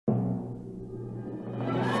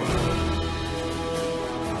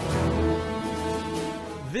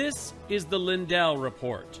This is the Lindell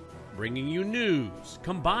Report, bringing you news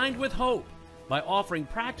combined with hope by offering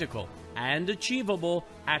practical and achievable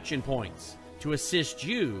action points to assist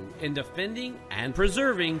you in defending and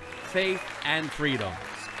preserving faith and freedoms.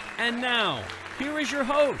 And now, here is your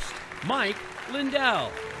host, Mike Lindell.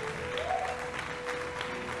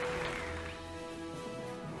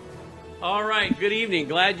 All right, good evening.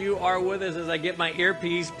 Glad you are with us as I get my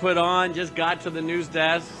earpiece put on. Just got to the news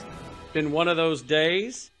desk. Been one of those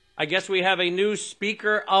days. I guess we have a new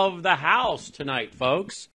Speaker of the House tonight,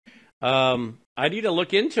 folks. I need to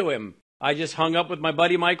look into him. I just hung up with my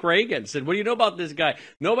buddy Mike Reagan. Said, what do you know about this guy?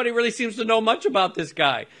 Nobody really seems to know much about this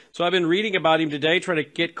guy. So I've been reading about him today, trying to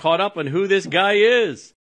get caught up on who this guy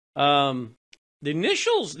is. The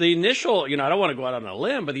initial, I don't want to go out on a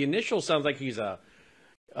limb, but the initial sounds like he's a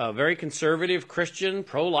very conservative Christian,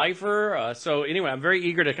 pro-lifer. So anyway, I'm very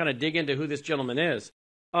eager to kind of dig into who this gentleman is.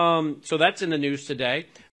 So that's in the news today.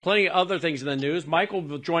 Plenty of other things in the news. Mike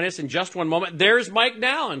will join us in just one moment. There's Mike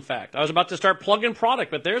now, in fact. I was about to start plugging product,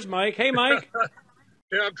 but there's Mike. Hey, Mike.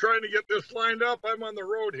 Yeah, I'm trying to get this lined up. I'm on the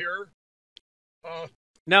road here.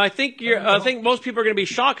 Now, I think most people are going to be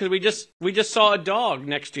shocked because we just saw a dog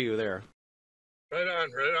next to you there. Right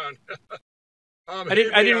on. I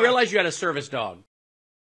didn't realize you had a service dog.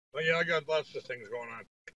 Well, yeah, I got lots of things going on.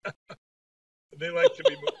 They like to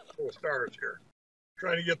be full stars here.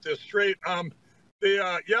 Trying to get this straight. I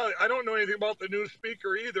don't know anything about the new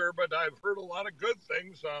speaker either, but I've heard a lot of good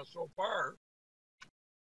things so far.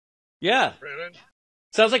 Yeah. Brannon.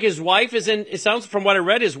 Sounds like his wife is in. It sounds from what I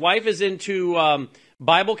read, his wife is into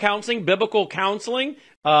Bible counseling, biblical counseling.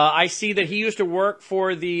 I see that he used to work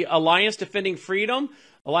for the Alliance Defending Freedom.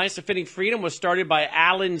 Alliance Defending Freedom was started by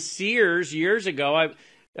Alan Sears years ago.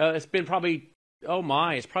 It's probably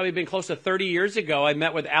been close to 30 years ago. I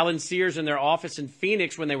met with Alan Sears in their office in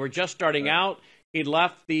Phoenix when they were just starting out. He'd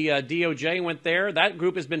left the DOJ and went there. That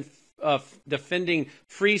group has been defending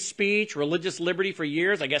free speech, religious liberty for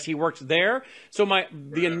years. I guess he works there. So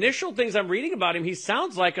the initial things I'm reading about him, he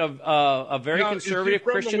sounds like a very conservative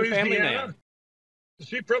Christian family man. Is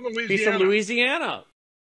he from Louisiana? He's from Louisiana.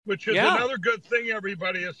 Which is another good thing,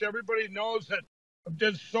 everybody. Is everybody knows that I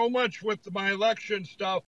did so much with my election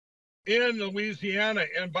stuff in Louisiana.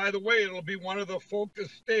 And by the way, it'll be one of the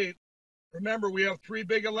focus states. Remember, we have 3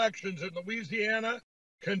 big elections in Louisiana,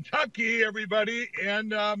 Kentucky, everybody,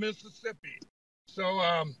 and Mississippi. So,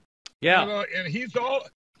 and he's all,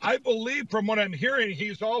 I believe from what I'm hearing,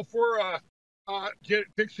 he's all for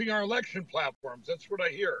fixing our election platforms. That's what I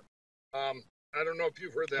hear. I don't know if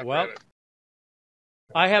you've heard that. Well,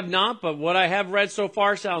 I have not, but what I have read so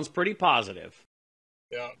far sounds pretty positive.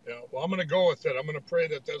 Yeah. Well, I'm going to go with it. I'm going to pray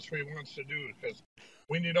that that's what he wants to do because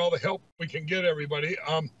we need all the help we can get, everybody.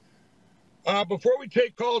 Before we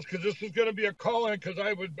take calls, because this is going to be a call-in, because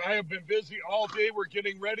I have been busy all day. We're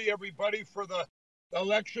getting ready, everybody, for the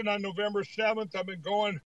election on November 7th. I've been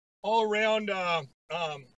going all around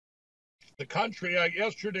the country.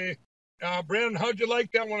 Yesterday, Brannon, how'd you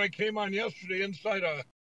like that when I came on yesterday inside a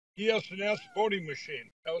ES&S voting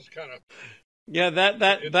machine? That was kind of... Yeah,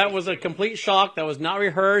 that was a complete shock. That was not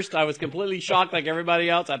rehearsed. I was completely shocked like everybody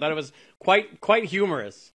else. I thought it was quite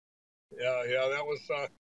humorous. Yeah, that was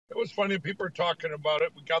it was funny. People are talking about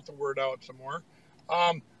it. We got the word out some more.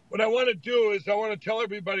 What I want to do is I want to tell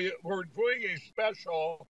everybody we're doing a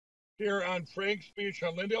special here on Frank's Speech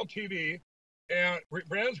on Lindell TV, and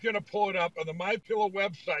Brandon's going to pull it up on the MyPillow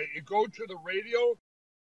website. You go to the radio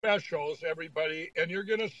specials, everybody, and you're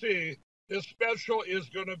going to see this special is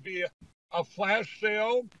going to be a flash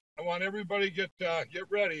sale. I want everybody to get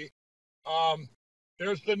ready.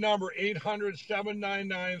 There's the number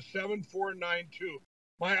 800-799-7492.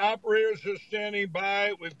 My operators are standing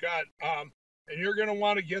by. We've got, and you're going to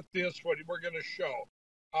want to get this, what we're going to show.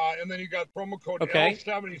 And then you got promo code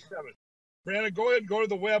L77. Brandon, go ahead and go to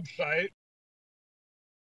the website.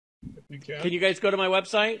 If you can. Can you guys go to my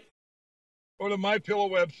website? Go to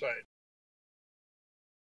MyPillow website.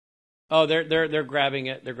 Oh, they're grabbing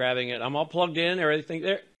it. They're grabbing it. I'm all plugged in. Everything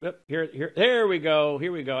there. There we go.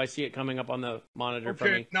 Here we go. I see it coming up on the monitor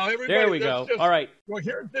for me. Now everybody, there we go. All right. Well,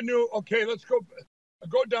 here's the new. Okay, let's go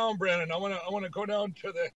down, Brannon. I want to go down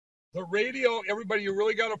to the radio. Everybody, you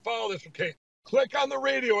really got to follow this. Okay, click on the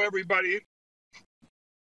radio, everybody.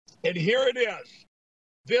 And here it is.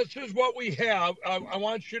 This is what we have. I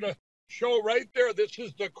want you to show right there. This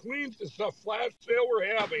is the Queen's. This is a flash sale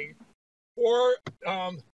we're having for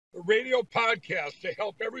the radio podcast to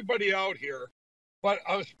help everybody out here, but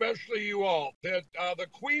especially you all. That the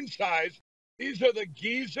queen size. These are the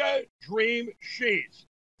Giza Dream sheets.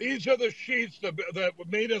 These are the sheets that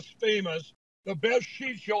made us famous. The best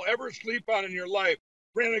sheets you'll ever sleep on in your life.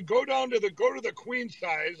 Brandon, go to the queen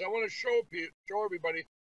size. I want to show everybody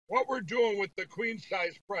what we're doing with the queen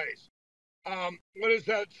size price. What is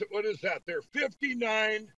that? What is that? They're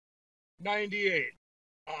 $59.98.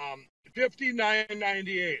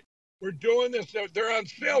 $59.98. We're doing this. They're on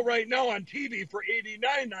sale right now on TV for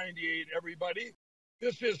 $89.98. Everybody,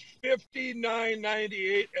 this is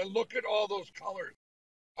 $59.98, and look at all those colors.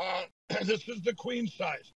 This is the queen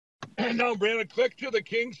size. Now, Brandon, click to the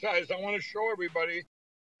king size. I want to show everybody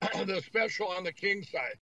the special on the king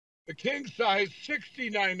size. The king size,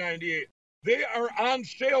 $69.98. They are on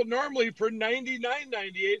sale normally for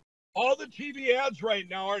 $99.98. All the TV ads right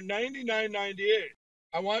now are $99.98.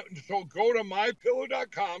 So go to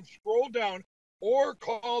mypillow.com, scroll down, or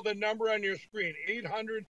call the number on your screen,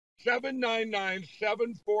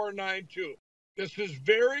 800-799-7492. This is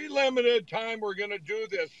very limited time. We're going to do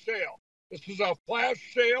this sale. This is a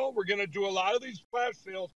flash sale. We're going to do a lot of these flash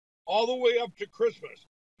sales all the way up to Christmas.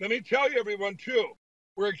 Let me tell you, everyone, too,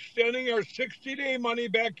 we're extending our 60-day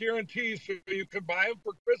money-back guarantee so you can buy them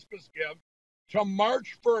for Christmas gift to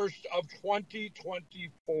March 1st of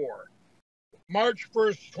 2024. March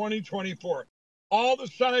 1st, 2024. All the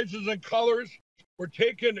sizes and colors we're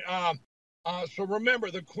taking. So remember,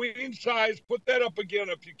 the queen size, put that up again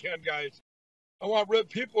if you can, guys. I want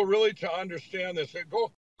people really to understand this.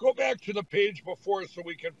 Go back to the page before so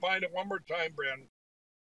we can find it one more time, Brandon.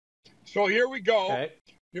 So here we go. Okay.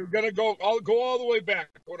 You're going to go all the way back.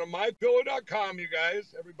 Go to mypillow.com, you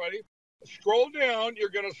guys, everybody. Scroll down. You're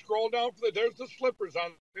going to scroll down. There's the slippers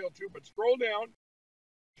on sale too, but scroll down.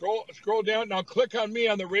 Scroll down. Now click on me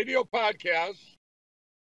on the radio podcast.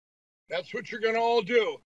 That's what you're going to all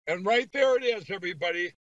do. And right there it is,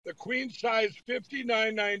 everybody. The queen size,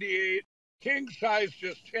 $59.98. King size,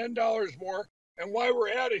 just $10 more. And while we're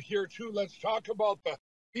at it here, too, let's talk about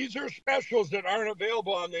these are specials that aren't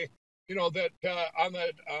available on the, that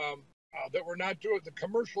we're not doing. The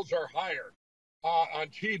commercials are higher on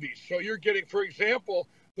TV. So you're getting, for example,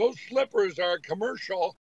 those slippers are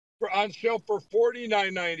commercial on sale for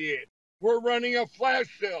 $49.98. We're running a flash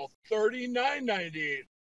sale, $39.98.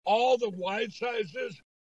 All the wide sizes,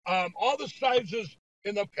 all the sizes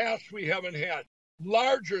in the past we haven't had.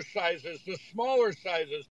 Larger sizes, the smaller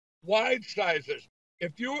sizes, wide sizes.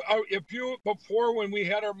 If you before, when we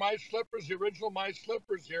had our My Slippers, the original My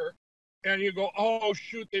Slippers here, and you go, oh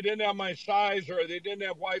shoot, they didn't have my size or they didn't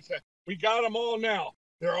have wide size. We got them all now.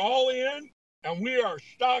 They're all in, and we are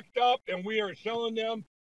stocked up, and we are selling them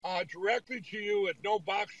directly to you with no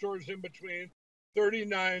box stores in between,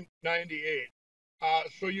 $39.98.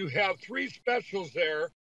 So you have three specials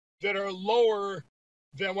there that are lower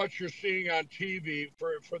than what you're seeing on TV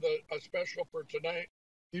for a special for tonight,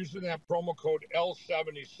 using that promo code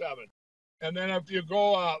L77. And then if you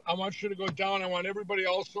go, I want you to go down. I want everybody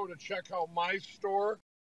also to check out my store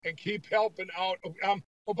and keep helping out.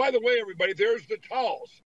 Oh, by the way, everybody, there's the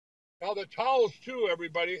towels. Now the towels too,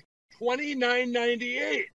 everybody,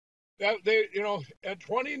 $29.98. That they, at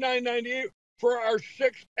 $29.98 for our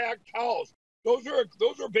 6-pack towels. Those are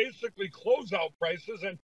basically closeout prices,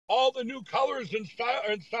 and all the new colors and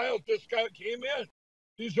styles just came in.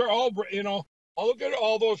 These are all, I'll look at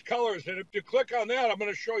all those colors, and if you click on that, I'm going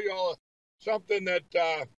to show you all something that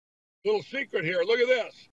little secret here. Look at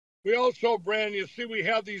this. We also, Brandon, you see we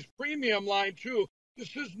have these premium line too.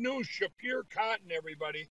 This is new Shapir cotton,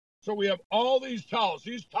 everybody. So we have all these towels.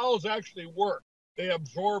 These towels actually work. They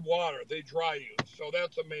absorb water. They dry you. So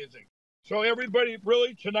that's amazing. So everybody,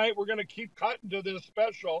 really tonight we're going to keep cutting to this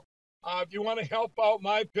special. If you want to help out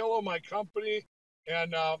My Pillow, my company,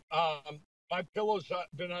 and My Pillow's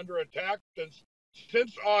been under attack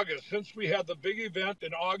since August, since we had the big event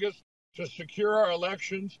in August to secure our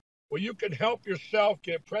elections. Well, you can help yourself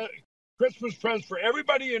get Christmas presents for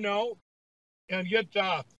everybody you know, and get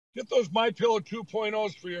those My Pillow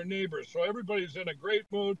 2.0s for your neighbors. So everybody's in a great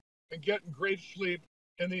mood and getting great sleep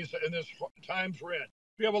in this times we're in.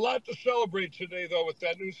 We have a lot to celebrate today, though, with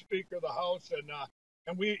that new Speaker of the House, and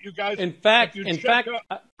you guys. In fact,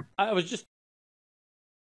 I was just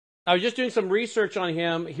doing some research on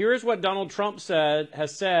him. Here's what Donald Trump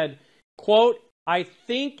has said, quote, I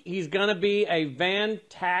think he's going to be a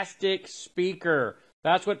fantastic speaker.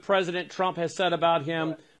 That's what President Trump has said about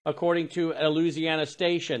him, according to a Louisiana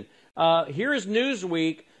station. Here's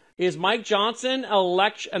Newsweek. Is Mike Johnson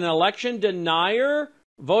an election denier?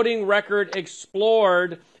 Voting record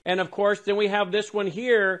explored. And, of course, then we have this one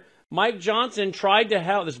here. Mike Johnson tried to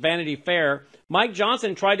help, this Vanity Fair, Mike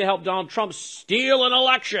Johnson tried to help Donald Trump steal an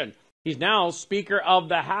election. He's now Speaker of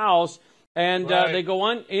the House. And they go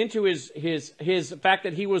on into his fact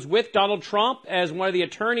that he was with Donald Trump as one of the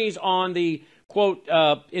attorneys on the quote,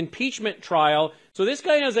 impeachment trial. So this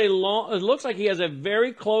guy has it looks like he has a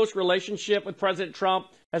very close relationship with President Trump,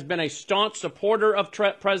 has been a staunch supporter of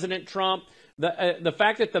President Trump. The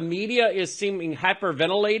fact that the media is seeming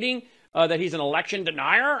hyperventilating, that he's an election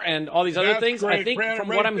denier and all these other things, great, I think Brannon, from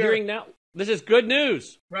right what I'm there. hearing now, this is good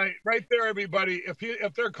news. Right there, everybody.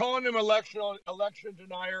 If they're calling him election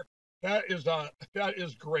denier, that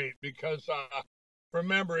is great, because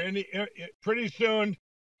remember, pretty soon,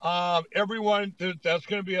 everyone, that's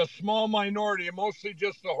going to be a small minority, and mostly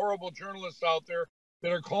just the horrible journalists out there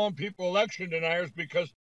that are calling people election deniers,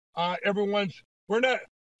 because we're not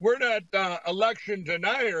election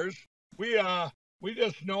deniers. We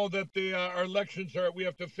just know that our elections we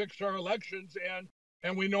have to fix our elections,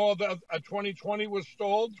 and we know that 2020 was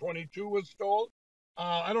stolen, 22 was stolen.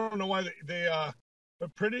 I don't know why but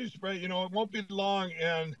it won't be long,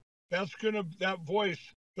 and that voice,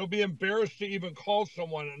 they'll be embarrassed to even call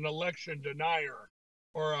someone an election denier,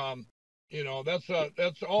 or that's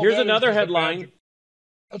all. Here's another headline.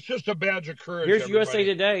 That's just a badge of courage. Here's everybody. USA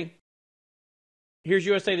Today. Here's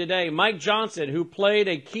USA Today. Mike Johnson, who played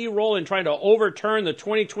a key role in trying to overturn the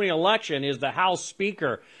 2020 election, is the House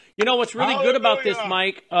Speaker. You know what's really good about this,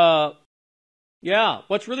 Mike?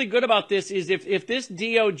 What's really good about this is if this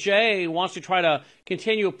DOJ wants to try to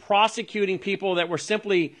continue prosecuting people that were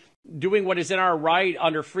simply doing what is in our right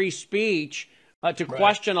under free speech, to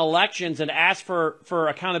question elections and ask for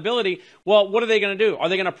accountability, well, what are they going to do? Are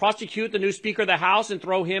they going to prosecute the new Speaker of the House and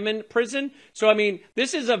throw him in prison? So, I mean,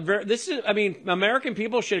 American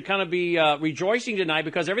people should kind of be rejoicing tonight,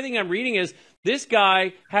 because everything I'm reading is this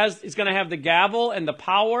guy is going to have the gavel and the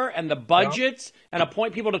power and the budgets and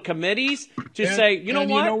appoint people to committees to say, you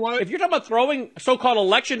know what? If you're talking about throwing so-called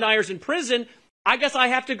election deniers in prison, I guess I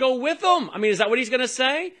have to go with them. I mean, is that what he's going to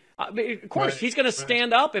say? Of course, he's going to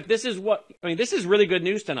stand up if this is this is really good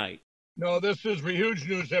news tonight. No, this is huge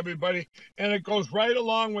news, everybody. And it goes right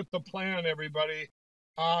along with the plan, everybody.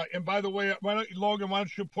 And by the way, Logan, why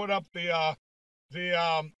don't you put up the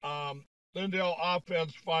Lindell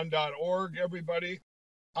Offense Fund.org, everybody.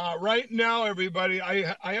 Right now, everybody,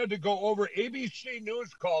 I had to go over. ABC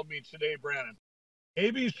News called me today, Brannon.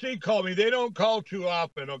 ABC called me. They don't call too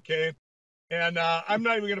often, okay? And I'm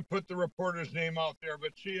not even going to put the reporter's name out there,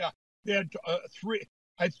 but they had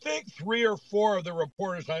three or four of the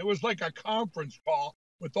reporters. It was like a conference call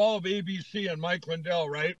with all of ABC and Mike Lindell,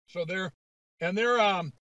 right? So they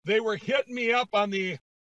were hitting me up on the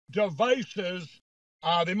devices.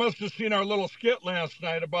 They must have seen our little skit last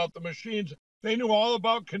night about the machines. They knew all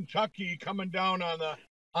about Kentucky coming down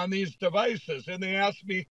on these devices, and they asked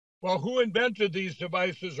me, well, who invented these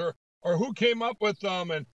devices, or who came up with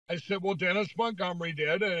them? And I said, well, Dennis Montgomery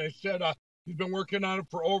did. And I said, he's been working on it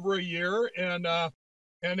for over a year, and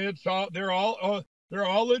they're all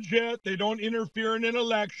legit. They don't interfere in an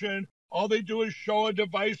election. All they do is show a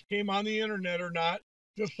device came on the internet or not,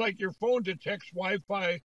 just like your phone detects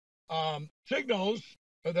Wi-Fi signals,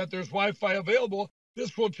 that there's Wi-Fi available.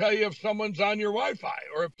 This will tell you if someone's on your Wi-Fi,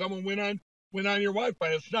 or if someone went on your Wi-Fi.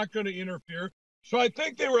 It's not going to interfere. So I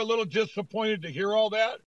think they were a little disappointed to hear all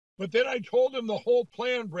that. But then I told him the whole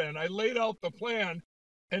plan, Brent. I laid out the plan,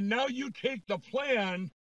 and now you take the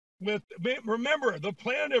plan remember, the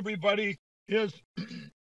plan, everybody, is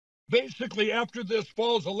basically after this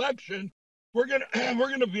fall's election, we're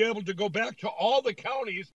gonna be able to go back to all the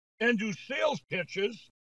counties and do sales pitches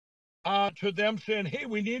to them, saying, hey,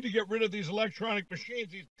 we need to get rid of these electronic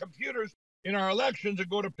machines, these computers in our elections, and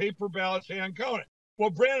go to paper ballots, hand counted. Well,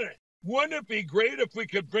 Brannon, wouldn't it be great if we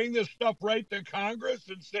could bring this stuff right to Congress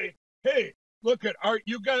and say, hey, look at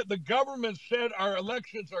the government said our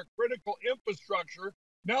elections are critical infrastructure.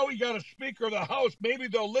 Now we got a Speaker of the House. Maybe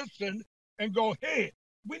they'll listen and go, hey,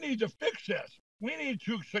 we need to fix this. We need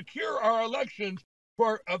to secure our elections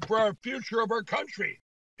for our future of our country.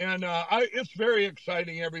 And it's very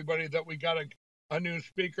exciting, everybody, that we got a new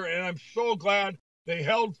Speaker. And I'm so glad they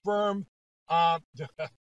held firm.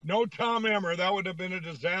 No Tom Emmer. That would have been a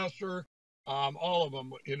disaster. All of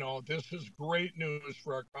them, this is great news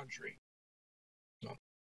for our country. So.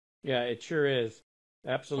 Yeah, it sure is.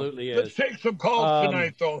 Absolutely is. Let's take some calls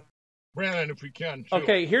tonight, though, Brannon, if we can. Too.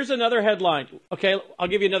 Okay, here's another headline. Okay, I'll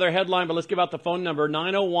give you another headline, but let's give out the phone number,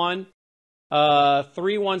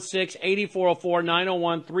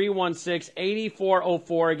 901-316-8404,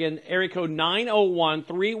 901-316-8404. Again, area code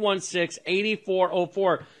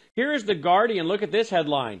 901-316-8404. Here's the Guardian. Look at this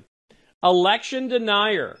headline. Election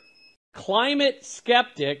denier, climate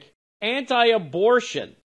skeptic,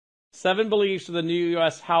 anti-abortion. 7 beliefs of the new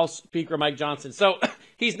U.S. House Speaker Mike Johnson. So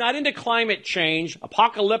he's not into climate change,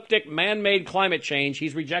 apocalyptic, man-made climate change.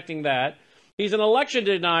 He's rejecting that. He's an election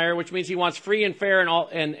denier, which means he wants free and fair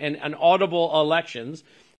and audible elections.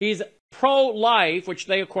 He's pro-life, which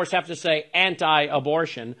they, of course, have to say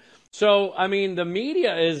anti-abortion. So, I mean, the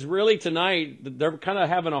media is really tonight, they're kind of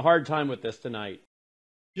having a hard time with this tonight.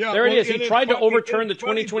 Yeah, there it is. He tried to overturn the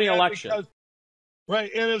 2020 election. Because,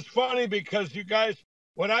 right, and it's funny because you guys,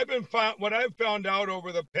 what I've found out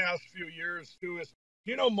over the past few years too is,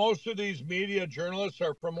 most of these media journalists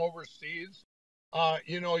are from overseas.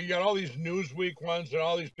 You got all these Newsweek ones and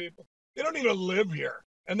all these people. They don't even live here,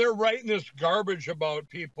 and they're writing this garbage about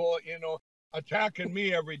people, attacking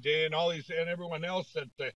me every day and and everyone else that's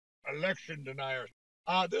the election deniers.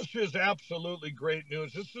 This is absolutely great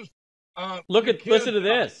news. This is listen to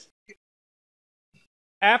this.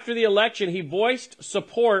 After the election, he voiced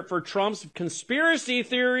support for Trump's conspiracy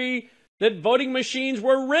theory that voting machines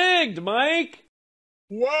were rigged, Mike.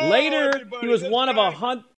 Whoa, Later, he was one of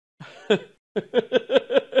 100.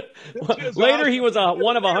 Later, he was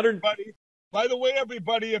one of 100. By the way,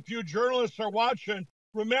 everybody, if you journalists are watching,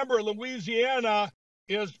 remember Louisiana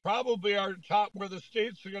is probably our top where the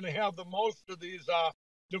states are going to have the most of these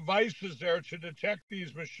devices there to detect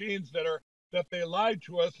these machines that they lied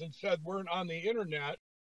to us and said weren't on the internet.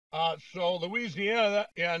 So Louisiana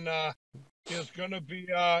is going to be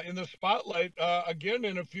in the spotlight again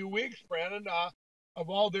in a few weeks, Brannon. Of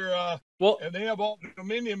all their and they have all the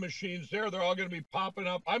Dominion machines there. They're all going to be popping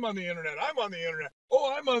up. I'm on the internet. I'm on the internet.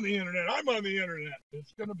 Oh, I'm on the internet. I'm on the internet.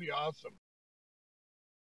 It's going to be awesome.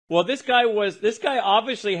 Well, this guy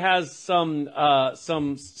obviously has some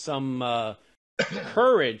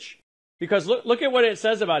courage, because look at what it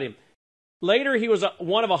says about him. Later, he was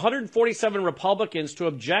one of 147 Republicans to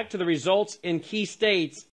object to the results in key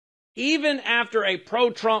states, even after a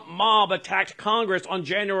pro-Trump mob attacked Congress on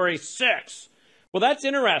January 6th. Well, that's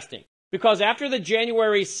interesting, because after the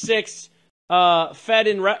January 6th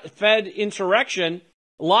Fed insurrection,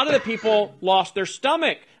 a lot of the people lost their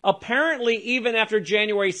stomach. Apparently, even after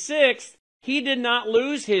January 6th, he did not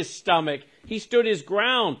lose his stomach. He stood his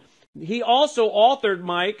ground. He also authored,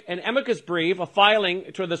 Mike, an amicus brief, a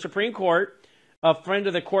filing to the Supreme Court, a friend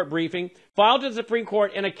of the court briefing, filed to the Supreme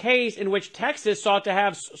Court in a case in which Texas sought to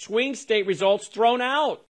have swing state results thrown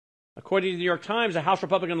out. According to the New York Times, a House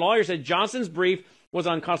Republican lawyer said Johnson's brief was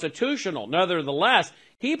unconstitutional. Nevertheless,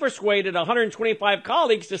 he persuaded 125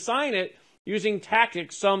 colleagues to sign it using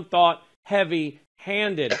tactics some thought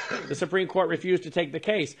heavy-handed. The Supreme Court refused to take the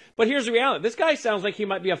case. But here's the reality. This guy sounds like he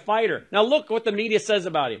might be a fighter. Now look what the media says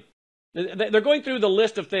about him. They're going through the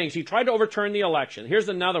list of things. He tried to overturn the election. Here's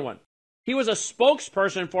another one. He was a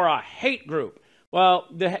spokesperson for a hate group. Well,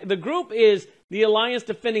 the group is the Alliance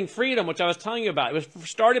Defending Freedom, which I was telling you about. It was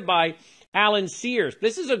started by Alan Sears.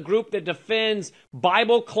 This is a group that defends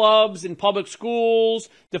Bible clubs in public schools,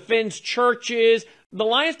 defends churches. The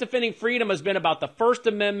Alliance Defending Freedom has been about the First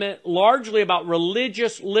Amendment, largely about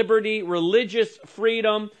religious liberty, religious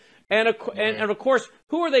freedom. And of course,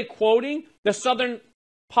 who are they quoting? The Southern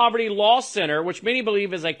Poverty Law Center, which many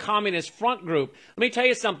believe is a communist front group. Let me tell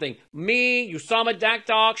you something. Me, Usama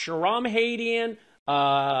Dakdok, Sharam Hadian,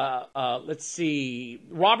 let's see,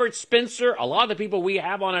 Robert Spencer, a lot of the people we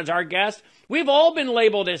have on as our guests, we've all been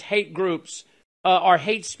labeled as hate groups or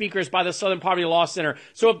hate speakers by the Southern Poverty Law Center.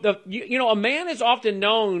 So if a man is often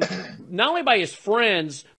known not only by his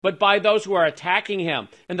friends, but by those who are attacking him.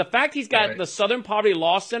 And the fact he's got the Southern Poverty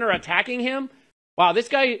Law Center attacking him, wow, this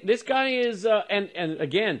guy is, and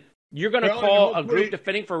again, you're going to call a group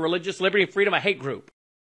defending for religious liberty and freedom a hate group.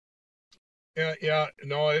 Yeah,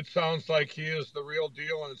 no, it sounds like he is the real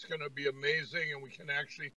deal, and it's going to be amazing, and we can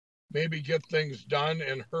actually maybe get things done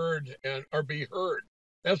and heard or be heard.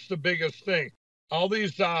 That's the biggest thing. All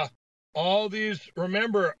these,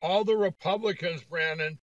 remember, all the Republicans,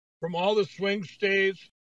 Brannon, from all the swing states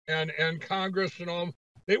and Congress and all,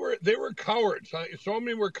 they were cowards. So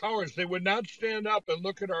many were cowards. They would not stand up and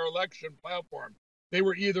look at our election platform. They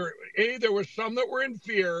were either, there were some that were in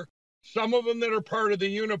fear, some of them that are part of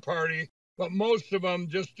the Uniparty, but most of them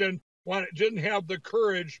just didn't have the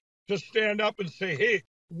courage to stand up and say, hey,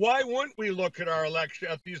 why wouldn't we look at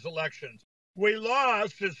these elections? We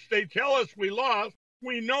lost. They tell us we lost.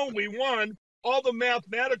 We know we won. All the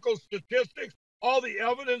mathematical statistics, all the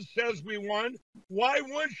evidence says we won. Why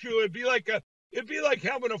wouldn't you? It'd be like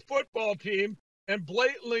having a football team and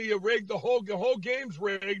blatantly you rig the whole game's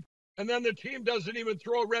rigged, and then the team doesn't even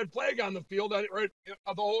throw a red flag on the field of the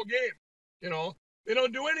whole game. They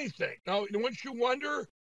don't do anything. Now, once you wonder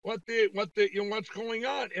what's going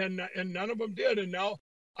on, and none of them did. And now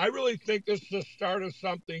I really think this is the start of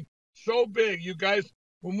something so big. You guys,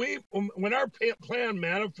 when our plan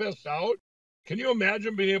manifests out, can you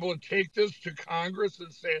imagine being able to take this to Congress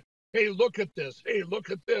and say, hey, look at this. Hey, look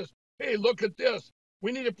at this. Hey, look at this.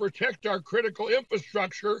 We need to protect our critical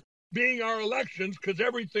infrastructure, being our elections, because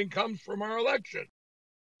everything comes from our election.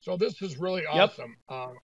 So this is really awesome.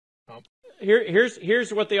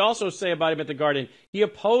 Here's what they also say about him at the Garden. He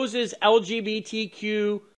opposes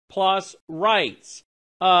LGBTQ plus rights.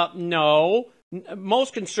 No,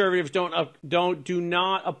 most conservatives do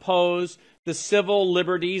not oppose the civil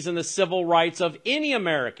liberties and the civil rights of any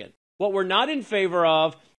American. What we're not in favor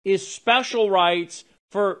of is special rights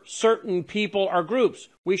for certain people or groups.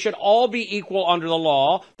 We should all be equal under the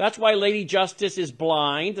law. That's why Lady Justice is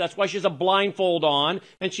blind. That's why she has a blindfold on,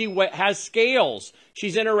 and she has scales.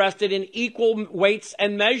 She's interested in equal weights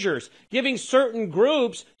and measures. Giving certain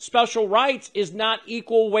groups special rights is not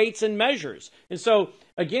equal weights and measures. And so,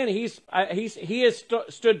 again, he has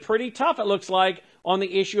stood pretty tough, it looks like, on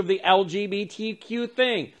the issue of the LGBTQ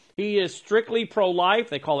thing. He is strictly pro-life.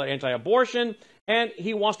 They call it anti-abortion. And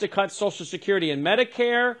he wants to cut Social Security and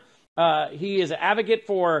Medicare. He is an advocate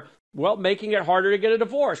for, making it harder to get a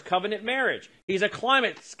divorce, covenant marriage. He's a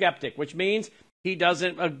climate skeptic, which means he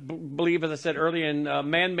doesn't believe, as I said earlier, in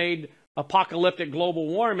man-made apocalyptic global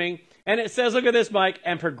warming. And it says, look at this, Mike,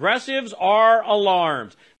 and progressives are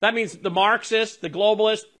alarmed. That means the Marxists, the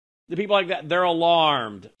globalists, the people like that, they're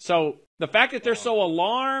alarmed. So the fact that they're so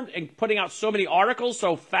alarmed and putting out so many articles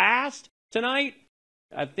so fast tonight,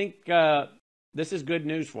 I think this is good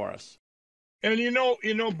news for us. And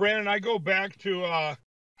Brannon, I go back to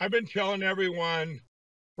I've been telling everyone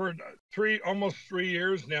for almost 3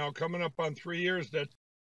 years now, coming up on 3 years, that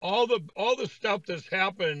all the stuff that's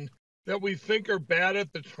happened that we think are bad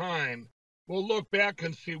at the time, we'll look back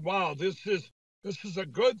and see, wow, this is a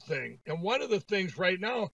good thing. And one of the things right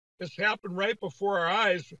now has happened right before our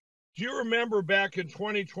eyes. Do you remember back in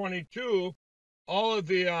 2022, all of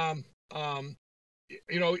the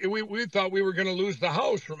we thought we were going to lose the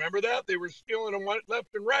House. Remember that? They were stealing them left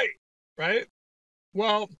and right?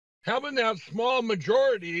 Well, having that small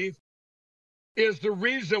majority is the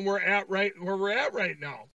reason we're at right where we're at right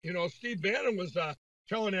now. Steve Bannon was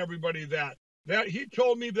telling everybody that he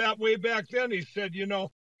told me that way back then. He said,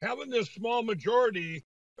 having this small majority,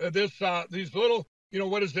 these little,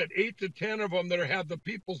 8 to 10 of them that have the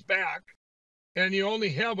people's back, and you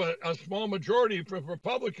only have a small majority for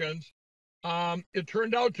Republicans. It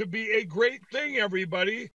turned out to be a great thing,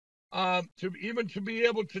 everybody, to be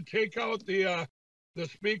able to take out the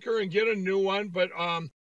speaker and get a new one. But,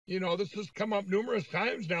 this has come up numerous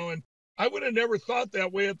times now, and I would have never thought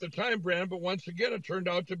that way at the time, Brannon, but once again, it turned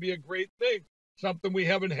out to be a great thing, something we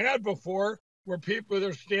haven't had before, where people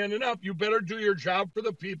are standing up. You better do your job for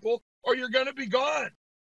the people or you're going to be gone.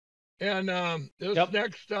 And this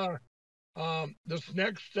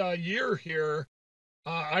next year here,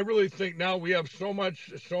 I really think now we have so much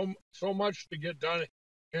to get done,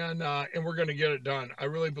 and we're going to get it done. I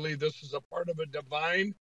really believe this is a part of a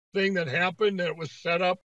divine thing that happened, that was set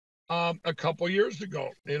up a couple years ago.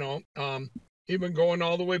 Even going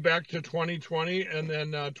all the way back to 2020 and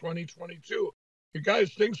then 2022. You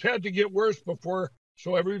guys, things had to get worse before,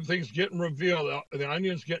 so everything's getting revealed. The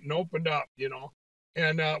onion's getting opened up.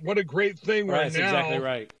 And what a great thing right now. That's exactly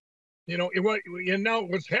right. And now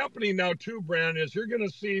what's happening now too, Brannon, is you're going to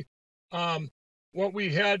see what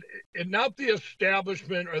we had, and not the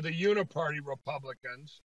establishment or the uniparty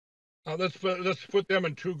Republicans. Let's put them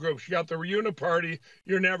in two groups. You got the uniparty.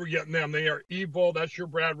 You're never getting them. They are evil. That's your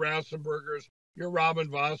Brad Rassenbergers, your Robin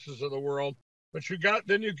Vosses of the world. But you got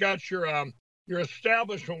your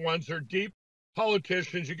establishment ones. They're deep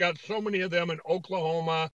politicians. You got so many of them in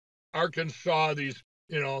Oklahoma, Arkansas. These,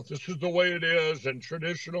 this is the way it is, and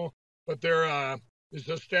traditional. But they're this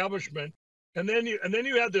establishment, and then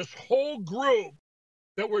you had this whole group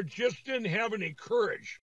that didn't have any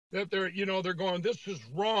courage. That they're going, this is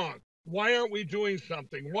wrong. Why aren't we doing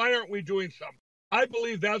something? Why aren't we doing something? I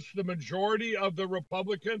believe that's the majority of the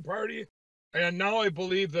Republican Party, and now I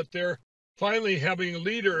believe that they're finally having a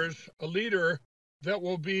leader that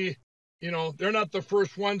will be, they're not the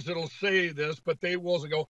first ones that'll say this, but they will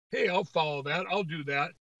go, hey, I'll follow that. I'll do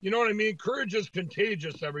that. You know what I mean? Courage is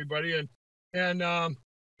contagious, everybody. And I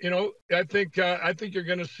think you're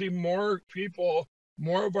going to see more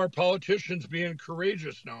of our politicians being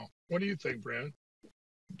courageous now. What do you think, Brannon?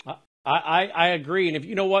 I agree. And if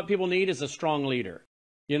you know what people need is a strong leader,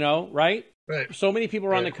 right? Right. So many people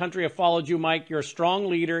around the country have followed you, Mike. You're a strong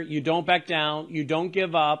leader. You don't back down. You don't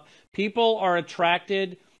give up. People are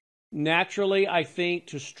attracted naturally, I think,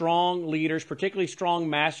 to strong leaders, particularly strong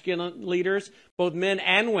masculine leaders. Both men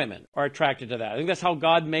and women are attracted to that. I think that's how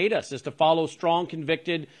God made us, is to follow strong,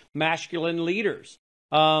 convicted, masculine leaders.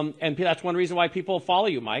 And that's one reason why people follow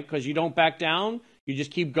you, Mike, because you don't back down. You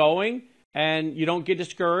just keep going, and you don't get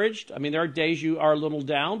discouraged. I mean, there are days you are a little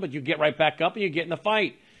down, but you get right back up and you get in the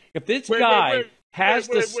fight. If this guy has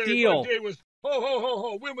to steal... When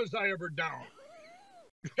was I ever down?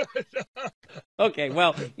 Okay,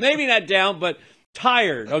 well, maybe not down, but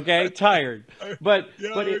tired, okay? Tired. But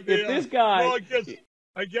if this guy... Well,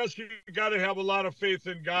 I guess you got to have a lot of faith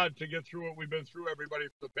in God to get through what we've been through, everybody,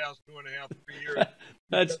 for the past 2.5, 3 years.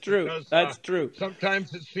 That's true. Because, that's true.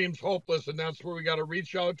 Sometimes it seems hopeless, and that's where we got to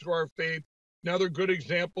reach out to our faith. Another good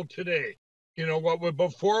example today. You know, what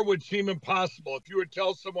before would seem impossible. If you would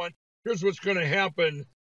tell someone, here's what's going to happen,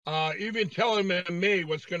 even tell them in May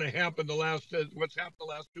what's going to happen what's happened the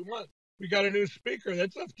last 2 months. We got a new speaker.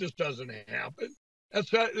 That stuff just doesn't happen.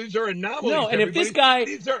 These are anomalies. No, and everybody. if this guy...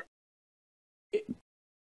 These are...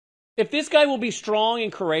 If this guy will be strong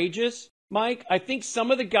and courageous, Mike, I think some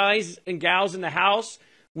of the guys and gals in the House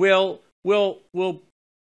will,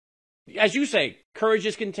 as you say, courage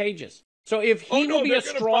is contagious. So if he will be a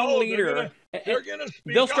strong leader, they're going to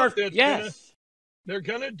speak they'll start. Up. Yes, they're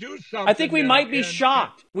going to do something. I think we might be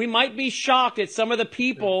shocked. We might be shocked at some of the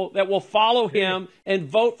people that will follow him and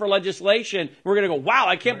vote for legislation. We're going to go, wow,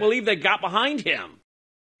 I can't believe they got behind him.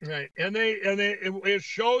 Right, and it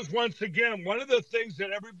shows once again, one of the things that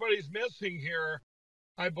everybody's missing here,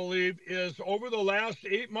 I believe, is over the last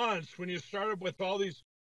 8 months, when you started with all these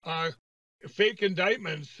fake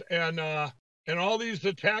indictments and all these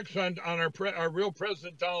attacks on our real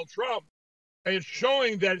president Donald Trump, it's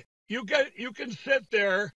showing that you can sit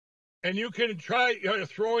there and you can try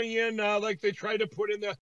throwing in like they tried to put in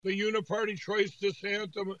the uniparty choice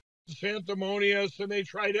DeSanctimonious, and they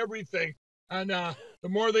tried everything. And the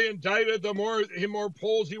more they indicted, the more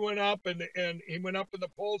polls he went up, and he went up in the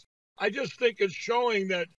polls. I just think it's showing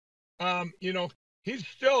that, he's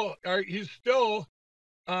still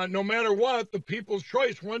no matter what, the people's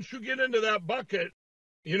choice. Once you get into that bucket,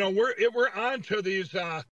 we're on to these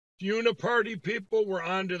uniparty people. We're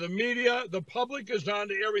on to the media. The public is on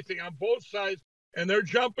to everything on both sides, and they're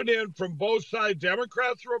jumping in from both sides,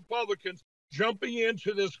 Democrats or Republicans, jumping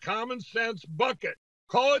into this common sense bucket.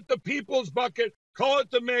 Call it the people's bucket, call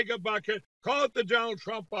it the mega bucket, call it the Donald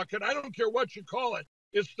Trump bucket. I don't care what you call it.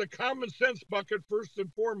 It's the common sense bucket first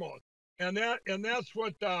and foremost. And that's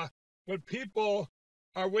what people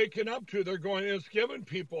are waking up to. They're going, it's giving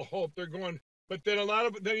people hope. They're going, but then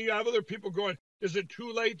then you have other people going, is it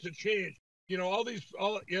too late to change? Or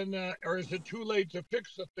is it too late to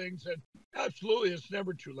fix the things? And absolutely, it's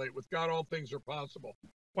never too late. With God, all things are possible.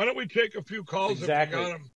 Why don't we take a few calls exactly. if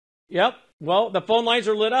we got them? Yep. Well, the phone lines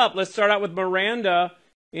are lit up. Let's start out with Miranda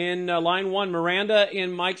in line 1. Miranda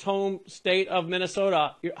in Mike's home state of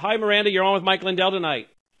Minnesota. Hi, Miranda. You're on with Mike Lindell tonight.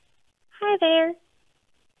 Hi there.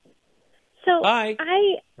 So Hi.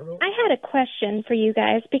 I had a question for you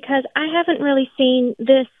guys, because I haven't really seen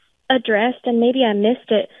this addressed, and maybe I missed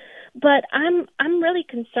it. But I'm really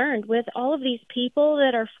concerned with all of these people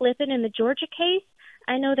that are flipping in the Georgia case.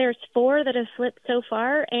 I know there's 4 that have flipped so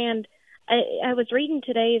far, and I was reading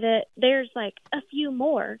today that there's like a few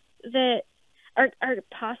more that are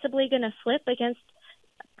possibly going to flip against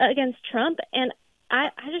Trump, and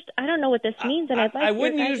I don't know what this means, and I'd like. I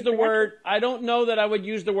wouldn't use the word. I don't know that I would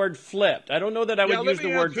use the word flipped. I don't know that I would use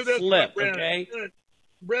the word flip. Okay,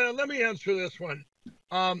 Brannon, let me answer this one.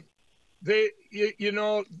 The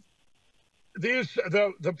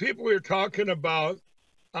people we're talking about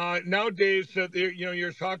nowadays, that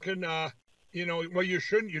you're talking. Well, you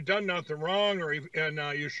shouldn't. You've done nothing wrong, and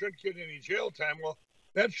you shouldn't get any jail time. Well,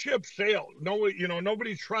 that ship sailed.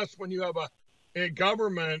 Nobody trusts when you have a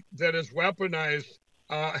government that is weaponized.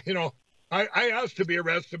 I asked to be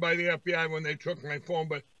arrested by the FBI when they took my phone,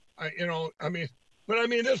 but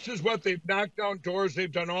this is what they've knocked down doors.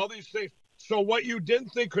 They've done all these things. So what you didn't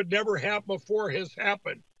think could never happen before has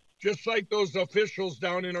happened. Just like those officials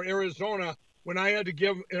down in Arizona, when I had to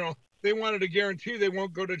give, they wanted to guarantee they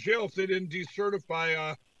won't go to jail if they didn't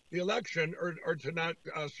decertify the election or to not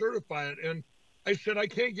certify it. And I said, I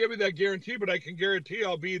can't give you that guarantee, but I can guarantee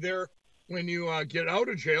I'll be there when you get out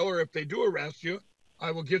of jail, or if they do arrest you, I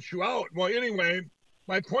will get you out. Well, anyway,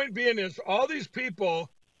 my point being is all these people,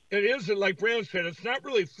 it isn't like Brannon said, it's not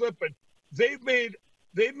really flippant. They've made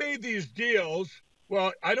these deals.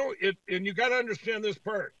 Well, and you got to understand this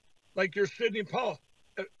part. Like your Sidney Powell.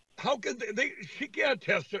 How can she can't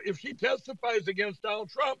testify. If she testifies against Donald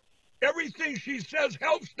Trump, everything she says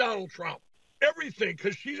helps Donald Trump. Everything,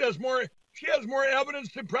 because she has more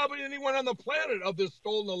evidence than probably anyone on the planet of this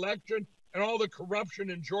stolen election and all the corruption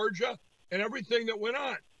in Georgia and everything that went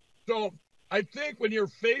on. So I think when you're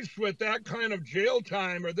faced with that kind of jail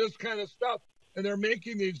time or this kind of stuff, and they're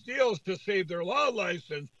making these deals to save their law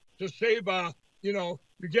license, to save you're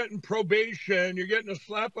getting probation, you're getting a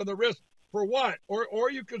slap on the wrist for what?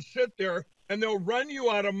 Or you could sit there and they'll run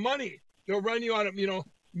you out of money. They'll run you out of,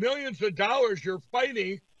 millions of dollars you're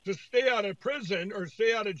fighting to stay out of prison or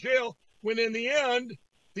stay out of jail, when in the end,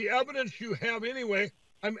 the evidence you have anyway,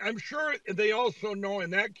 I'm sure they also know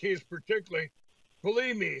in that case particularly,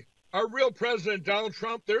 believe me, our real president, Donald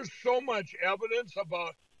Trump, there's so much evidence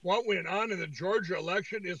about what went on in the Georgia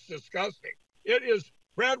election. It's disgusting. It is.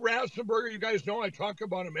 Brad Rassenberger, you guys know I talk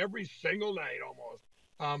about him every single night almost.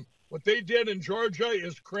 What they did in Georgia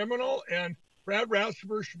is criminal, and Brad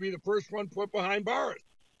Rassenberger should be the first one put behind bars.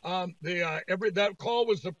 That call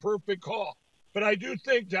was the perfect call. But I do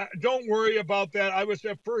think that, don't worry about that. I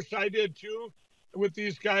did too, with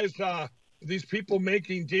these guys, these people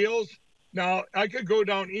making deals. Now, I could go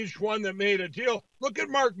down each one that made a deal. Look at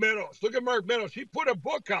Mark Meadows. He put a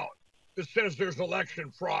book out that says there's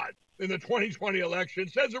election fraud in the 2020 election.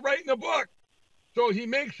 It says it right in the book. So he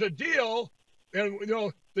makes a deal, and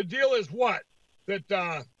the deal is what? That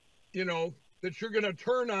that you're going to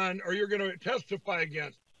turn on or you're going to testify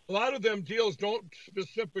against. A lot of them deals don't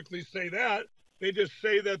specifically say that. They just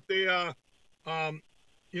say that they, that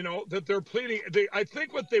they're pleading. I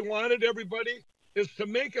think what they wanted, everybody, is to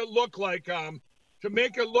make it look like,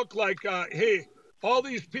 hey, all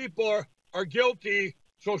these people are guilty.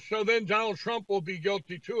 So then Donald Trump will be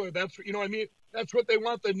guilty too. That's, what I mean? That's what they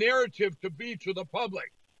want the narrative to be to the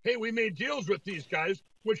public. Hey, we made deals with these guys,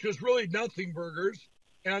 which is really nothing burgers.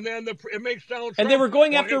 And then it makes Donald Trump. And they were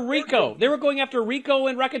going after RICO. They were going after RICO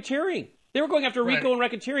and racketeering.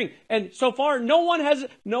 And so far, no one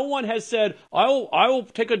has said, I will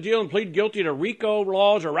take a deal and plead guilty to RICO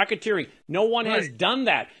laws or racketeering. No one has done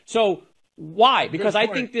that. So why? Because I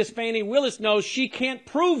think this Fani Willis knows she can't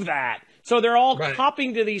prove that. So they're all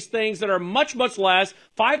copping to these things that are much, much less,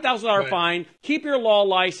 $5,000 fine, keep your law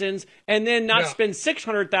license, and then not spend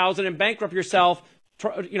 $600,000 and bankrupt yourself,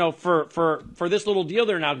 for this little deal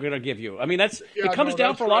they're now going to give you. I mean, it comes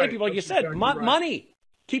down for a lot of people, like you said, money,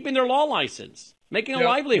 keeping their law license, making a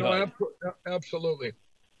livelihood. No, absolutely.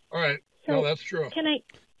 All right. So that's true.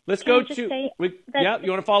 Let's go to. You want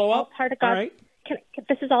to follow up? Part of God, all right.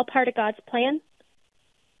 This is all part of God's plan.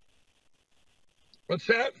 What's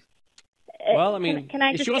that? Well, I mean,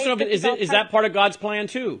 she wants to know, is that part of God's plan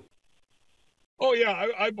too? Oh, yeah,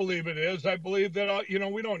 I believe it is. I believe that,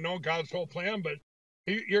 we don't know God's whole plan, but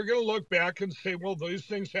you're going to look back and say, well, these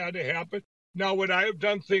things had to happen. Now, would I have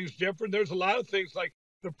done things different? There's a lot of things like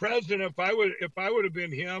the president, if I would have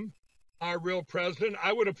been him, our real president,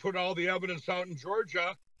 I would have put all the evidence out in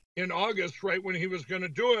Georgia in August, right when he was going to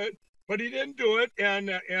do it, but he didn't do it. And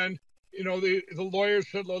the lawyers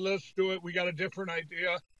said, well, let's do it. We got a different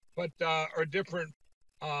idea, but or a different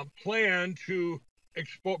plan to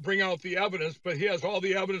bring out the evidence, but he has all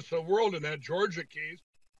the evidence in the world in that Georgia case.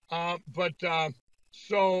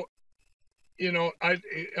 So,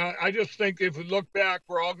 I just think if we look back,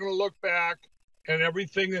 we're all going to look back, and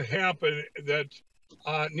everything that happened that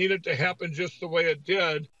needed to happen just the way it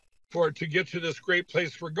did for it to get to this great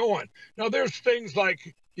place we're going. Now, there's things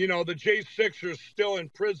like, the J6 are still in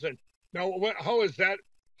prison. Now, how is that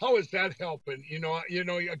helping?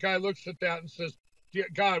 A guy looks at that and says,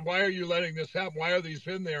 God, why are you letting this happen? Why are these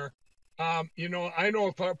in there? I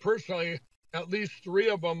know personally, at least 3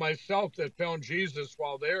 of them myself that found Jesus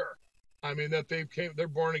while there. I mean, that they're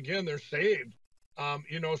born again, they're saved.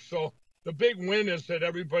 So the big win is that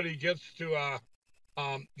everybody gets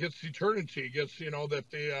eternity, that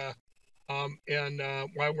they,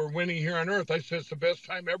 while we're winning here on earth, I said it's the best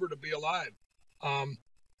time ever to be alive.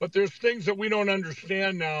 But there's things that we don't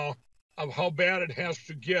understand now of how bad it has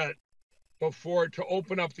to get before to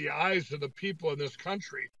open up the eyes of the people in this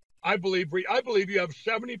country. I believe you have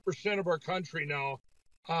 70% of our country now.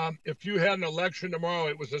 If you had an election tomorrow,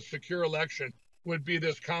 it was a secure election, would be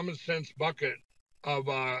this common sense bucket of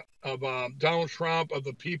Donald Trump, of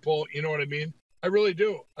the people. You know what I mean? I really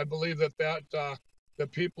do. I believe that the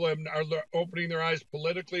people are opening their eyes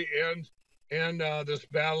politically and this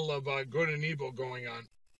battle of good and evil going on.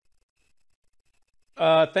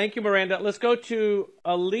 Thank you, Miranda. Let's go to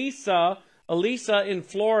Elisa. Elisa in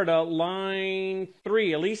Florida, line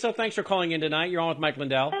 3. Elisa, thanks for calling in tonight. You're on with Mike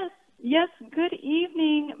Lindell. Yes. Good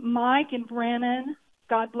evening, Mike and Brannon.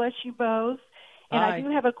 God bless you both. And Hi. I do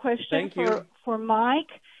have a question for Mike.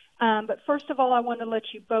 But first of all, I want to let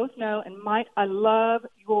you both know, and Mike, I love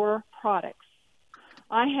your products.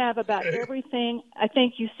 I have about everything I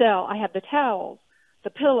think you sell. I have the towels, the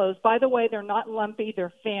pillows. By the way, they're not lumpy.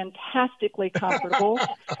 They're fantastically comfortable.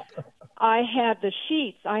 I have the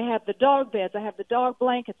sheets. I have the dog beds. I have the dog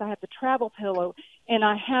blankets. I have the travel pillow. And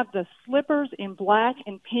I have the slippers in black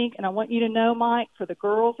and pink, and I want you to know, Mike, for the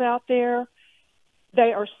girls out there,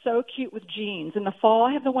 they are so cute with jeans. In the fall,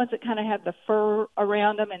 I have the ones that kind of have the fur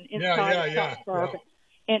around them and inside the top garb.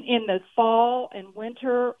 And in the fall and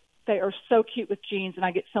winter, they are so cute with jeans, and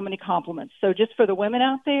I get so many compliments. So just for the women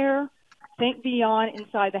out there, think beyond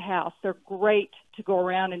inside the house. They're great to go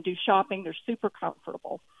around and do shopping. They're super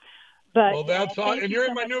comfortable. But, well, that's all. And you're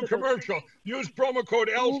in my new commercial. Use promo code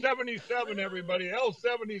L77, everybody.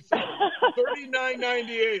 L77.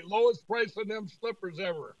 $39.98. Lowest price on them slippers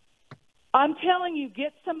ever. I'm telling you,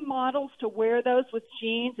 get some models to wear those with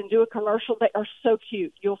jeans and do a commercial. They are so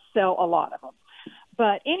cute. You'll sell a lot of them.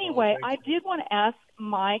 But anyway, I did want to ask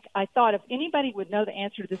Mike, I thought if anybody would know the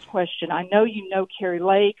answer to this question, I know you know Carrie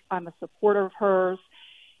Lake. I'm a supporter of hers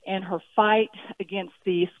and her fight against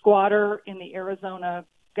the squatter in the Arizona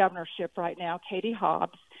governorship right now, Katie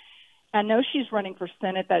Hobbs. I know she's running for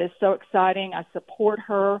Senate. That is so exciting. I support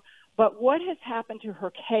her. But what has happened to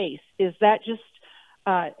her case? Is that just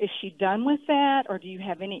is she done with that, or do you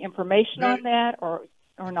have any information on that, or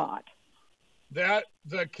not? That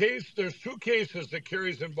the case, there's two cases that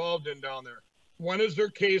Carrie's involved in down there. One is their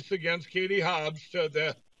case against Katie Hobbs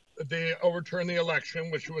they overturned the election,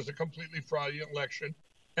 which was a completely fraudulent election,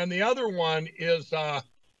 and the other one is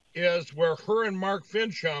where her and Mark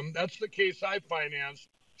Fincham, that's the case I financed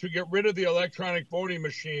to get rid of the electronic voting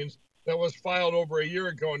machines that was filed over a year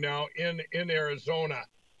ago now in Arizona.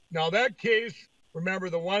 Now that case, remember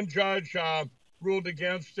the one judge ruled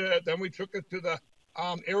against it. Then we took it to the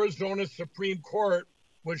Arizona Supreme Court,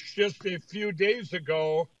 which just a few days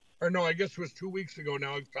ago, or no, I guess it was 2 weeks ago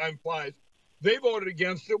now, time flies, they voted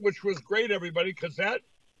against it, which was great, everybody, because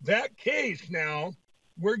that case now,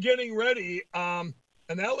 we're getting ready, and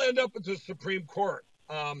that'll end up at the Supreme Court.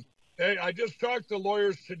 I just talked to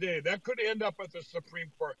lawyers today. That could end up at the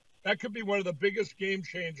Supreme Court. That could be one of the biggest game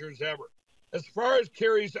changers ever. As far as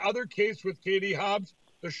Carrie's other case with Katie Hobbs,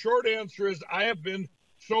 the short answer is I have been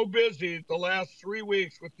so busy the last 3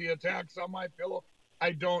 weeks with the attacks on my pillow.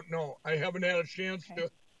 I don't know. I haven't had a chance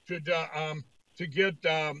to get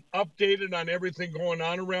updated on everything going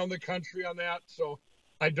on around the country on that. So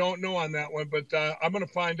I don't know on that one, but I'm going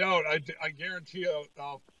to find out. I guarantee you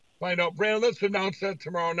I'll find out. Brannon, let's announce that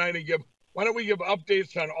tomorrow night and why don't we give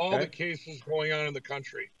updates on all the cases going on in the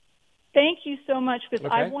country? Thank you so much, because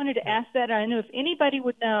I wanted to ask that. I know if anybody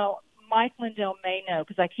would know, Mike Lindell may know,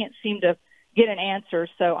 because I can't seem to get an answer,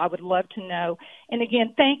 so I would love to know. And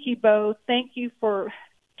again, thank you both. Thank you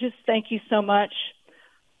thank you so much.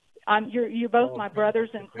 You're both my brothers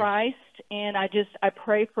in Christ, and I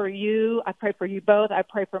pray for you. I pray for you both. I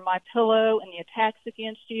pray for my pillow and the attacks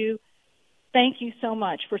against you. Thank you so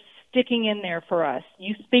much for sticking in there for us.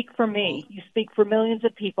 You speak for me. You speak for millions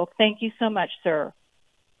of people. Thank you so much, sir.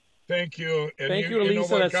 Thank you. And thank you,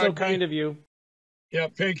 Elisa. That's so kind of you. Yeah,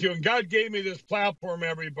 thank you. And God gave me this platform,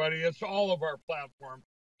 everybody. It's all of our platform.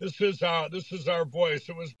 This is our voice.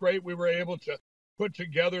 It was great. We were able to put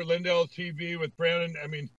together Lindell TV with Brannon. I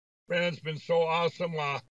mean, Brannon's been so awesome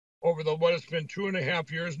over it's been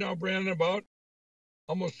 2.5 years now, Brannon, about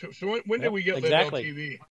almost two. So when did we get Lindell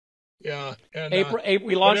TV? Yeah. And April,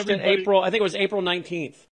 we launched in April. I think it was April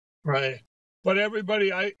 19th. Right. But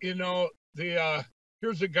everybody,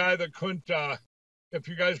 here's a guy that couldn't, if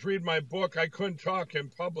you guys read my book, I couldn't talk in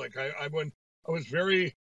public. I was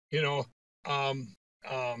very, the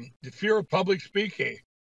fear of public speaking.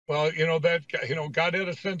 Well, God had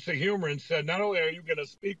a sense of humor and said, not only are you going to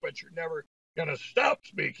speak, but you're never going to stop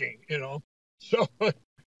speaking, So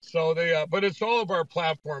but it's all of our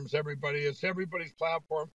platforms, everybody. It's everybody's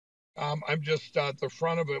platform. I'm just at the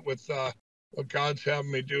front of it with what God's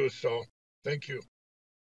having me do. So thank you.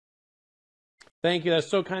 Thank you. That's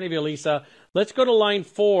so kind of you, Lisa. Let's go to line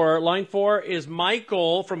 4. Line 4 is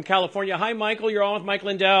Michael from California. Hi, Michael. You're on with Mike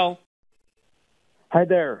Lindell. Hi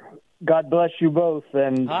there. God bless you both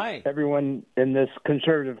and Hi. Everyone in this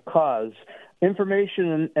conservative cause.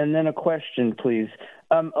 Information and then a question, please.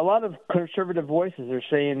 A lot of conservative voices are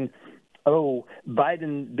saying, Beijing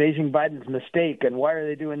Biden's mistake, and why are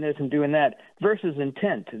they doing this and doing that, versus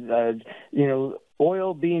intent.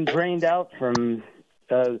 Oil being drained out from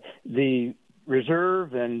the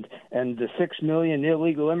reserve and the 6 million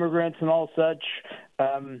illegal immigrants and all such.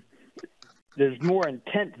 There's more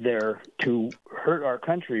intent there to hurt our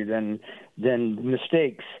country than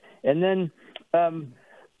mistakes. And then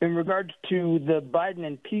in regards to the Biden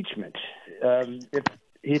impeachment,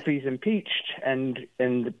 if he's impeached and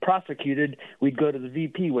prosecuted, we'd go to the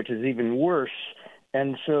VP, which is even worse.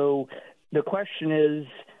 And so the question is,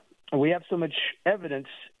 we have so much evidence,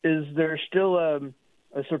 is there still a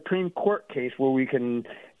Supreme Court case where we can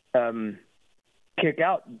kick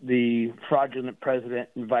out the fraudulent president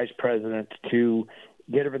and vice president to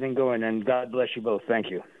get everything going. And God bless you both. Thank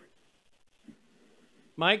you.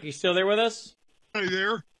 Mike, you still there with us? Are you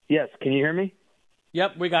there? Yes. Can you hear me?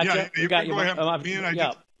 Yep, we got you. We got you.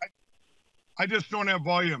 I just don't have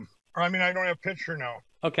volume. Or, I mean, I don't have picture now.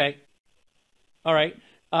 Okay. All right.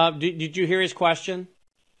 Did you hear his question?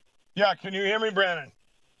 Yeah, can you hear me, Brannon?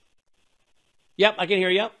 Yep, I can hear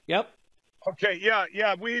you. Yep. Okay,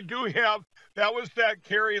 yeah, we do have, that was that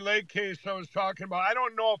Kerry Lake case I was talking about. I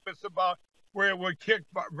don't know if it's about where it would kick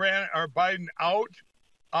Brannon or Biden out.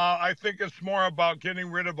 I think it's more about getting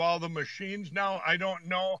rid of all the machines now. I don't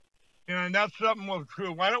know. And that's something we'll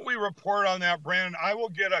do. Why don't we report on that, Brannon? I will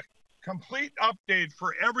get a complete update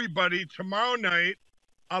for everybody tomorrow night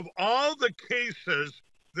of all the cases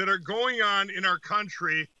that are going on in our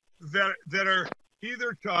country that are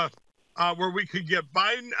either to where we could get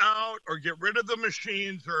Biden out or get rid of the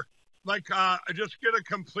machines, or like just get a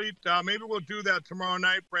complete. Maybe we'll do that tomorrow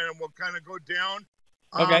night, Brandon. We'll kind of go down.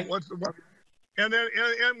 Okay. And then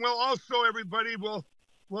we'll also, everybody will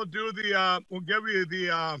do the we'll give you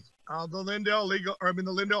the Lindell the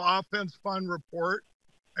Lindell Offense Fund report,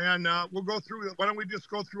 and we'll go through. Why don't we just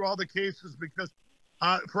go through all the cases, because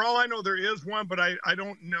for all I know there is one, but I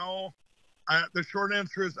don't know. The short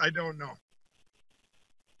answer is I don't know.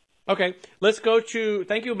 Okay, let's go to,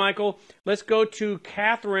 thank you, Michael. Let's go to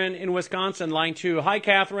Catherine in Wisconsin, line 2. Hi,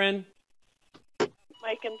 Catherine.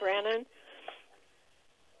 Mike and Brannon.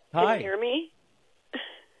 Hi. Can you hear me?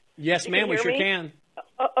 Yes, ma'am, we sure can.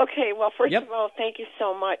 Okay, well, first of all, thank you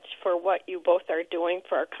so much for what you both are doing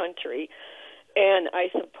for our country. And I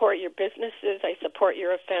support your businesses. I support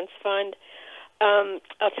your offense fund.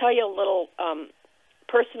 I'll tell you a little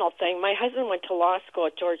personal thing. My husband went to law school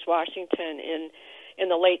at George Washington in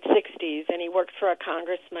the late 60s, and he worked for a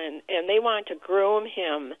congressman, and they wanted to groom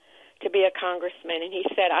him to be a congressman, and he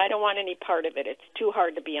said, I don't want any part of it. It's too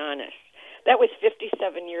hard, to be honest. That was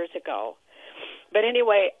 57 years ago. But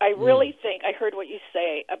anyway, I really think, I heard what you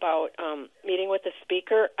say about meeting with the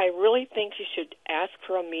speaker. I really think you should ask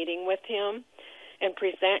for a meeting with him and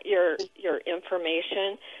present your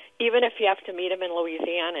information, even if you have to meet him in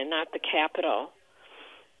Louisiana and not the Capitol.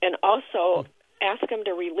 And also ask him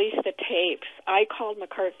to release the tapes. I called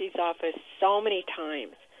McCarthy's office so many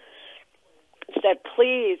times, said,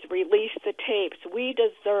 please release the tapes. We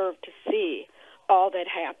deserve to see all that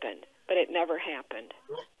happened, but it never happened.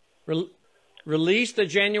 Release the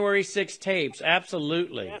January 6 tapes.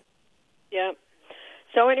 Absolutely. Yep.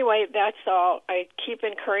 So anyway, that's all. I keep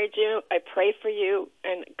encouraging you. I pray for you,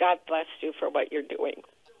 and God bless you for what you're doing.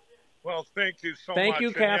 Well, thank you so much. Thank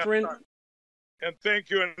you, Catherine. And thank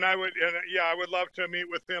you. And I would love to meet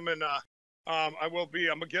with him. And I'm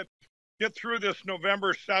gonna get through this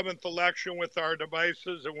November 7th election with our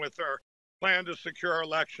devices and with our plan to secure our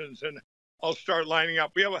elections. And I'll start lining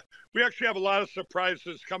up. We actually have a lot of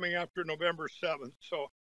surprises coming after November 7th. So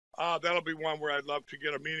that'll be one where I'd love to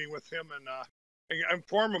get a meeting with him and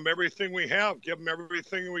inform him everything we have, give him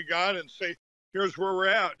everything we got, and say, here's where we're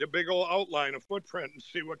at, a big old outline, a footprint, and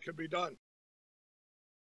see what can be done.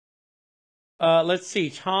 Let's see.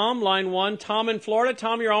 Tom, line 1. Tom in Florida.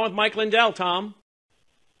 Tom, you're on with Mike Lindell. Tom.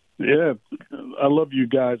 Yeah, I love you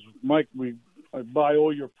guys. Mike, I buy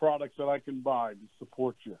all your products that I can buy to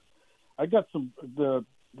support you. I got the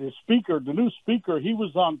new speaker, he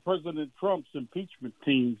was on President Trump's impeachment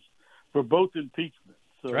teams for both impeachments.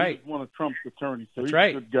 So right. He's one of Trump's attorneys, so he's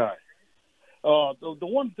right. a good guy. The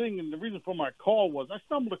one thing, and the reason for my call was I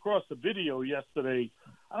stumbled across a video yesterday.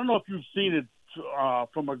 I don't know if you've seen it,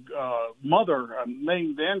 from a mother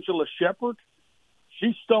named Angela Shepard.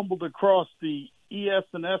 She stumbled across the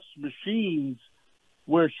ES&S machines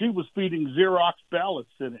where she was feeding Xerox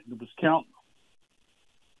ballots in it and was counting them.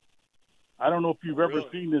 I don't know if you've ever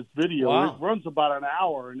seen this video. Wow. It runs about an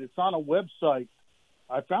hour, and it's on a website.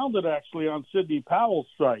 I found it actually on Sidney Powell's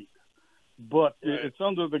site, but it's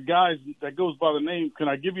under the guys that goes by the name. Can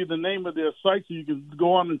I give you the name of their site so you can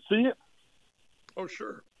go on and see it? Oh,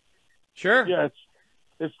 sure. Sure. Yeah,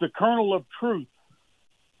 it's the Kernel of Truth.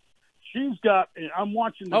 She's got. I'm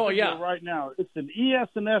watching the video right now. It's an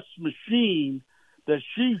ES&S machine that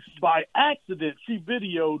she, by accident, she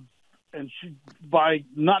videoed, and she, by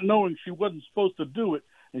not knowing she wasn't supposed to do it,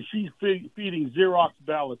 and she's feeding Xerox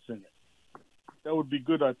ballots in it. That would be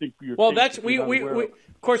good, I think, for your. Well, that's we of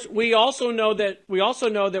course we also know that we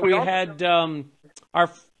had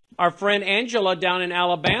our friend Angela down in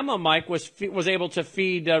Alabama, Mike, was able to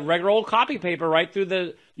feed regular old copy paper right through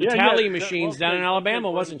the tally machines down in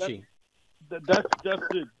Alabama, wasn't she? That's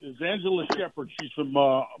it. It's Angela Shepard. She's from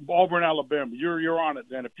Auburn, Alabama. You're on it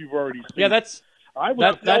then if you've already seen. Yeah,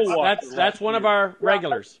 That's one of our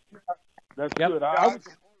regulars. That's yep. good.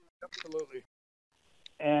 Absolutely.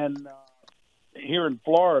 And here in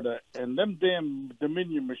Florida, and them damn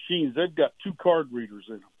Dominion machines, they've got 2 card readers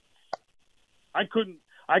in them. I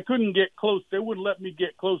couldn't get close. They wouldn't let me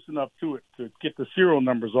get close enough to it to get the serial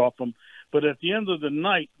numbers off them. But at the end of the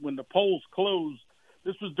night, when the polls closed,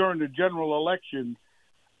 this was during the general election,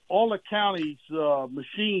 all the county's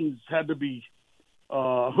machines had to be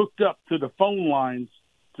hooked up to the phone lines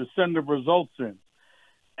to send the results in,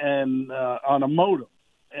 and on a modem.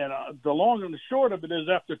 And the long and the short of it is,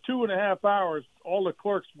 after 2.5 hours, all the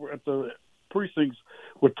clerks at the precincts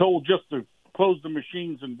were told just to close the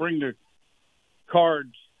machines and bring the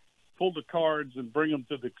cards, pull the cards, and bring them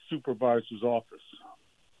to the supervisor's office.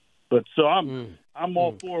 But so I'm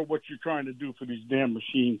all for what you're trying to do for these damn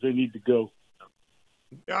machines. They need to go.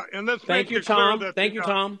 Yeah, and let's Thank make you, it clear Tom. that Thank you,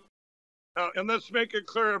 Tom. And let's make it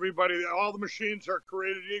clear, everybody, that all the machines are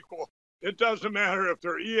created equal. It doesn't matter if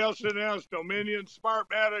they're ES&S, Dominion,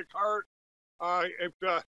 Smartmatic, Hart.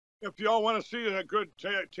 If you all want to see a good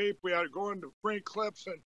tape, we had to go into Frank Clips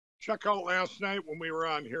and check out last night when we were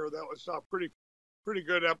on here. That was a pretty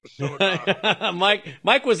good episode.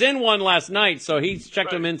 Mike was in one last night, so he's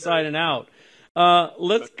checked them inside and out.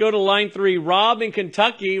 Let's go to line 3. Rob in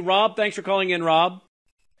Kentucky. Rob, thanks for calling in, Rob.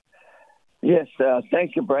 Yes,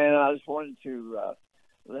 thank you, Brannon. I just wanted to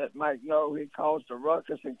let Mike know he caused a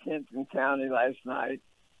ruckus in Kenton County last night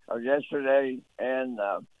or yesterday, and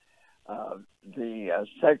the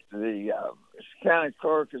county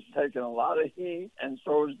clerk has taken a lot of heat, and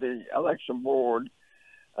so is the election board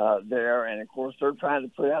there. And of course, they're trying to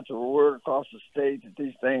put out the word across the state that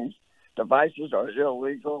these devices are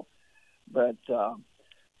illegal. But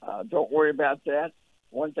don't worry about that.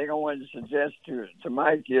 One thing I wanted to suggest to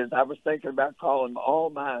Mike is I was thinking about calling all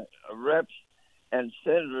my reps and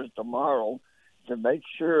senators tomorrow to make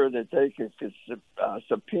sure that they could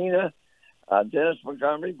subpoena Dennis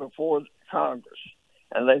Montgomery before Congress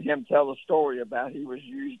and let him tell the story about he was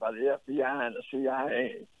used by the FBI and the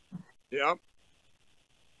CIA. Yep.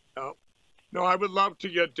 No, I would love to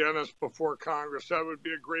get Dennis before Congress. That would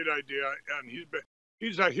be a great idea. And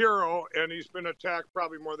he's a hero, and he's been attacked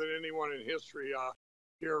probably more than anyone in history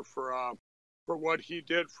here for what he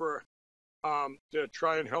did to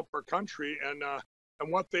try and help our country and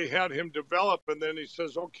what they had him develop. And then he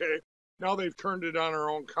says, okay, now they've turned it on our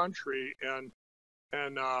own country.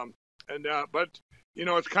 But you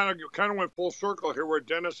know, it's kind of went full circle here, where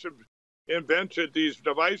Dennis invented these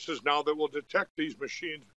devices now that will detect these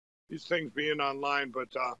machines, these things being online. But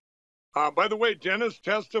by the way, Dennis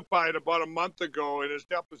testified about a month ago in his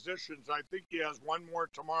depositions. I think he has one more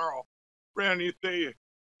tomorrow. Brannon, he's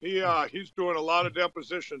doing a lot of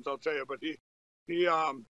depositions, I'll tell you. But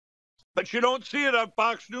but you don't see it on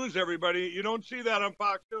Fox News, everybody. You don't see that on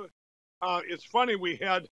Fox News. It's funny.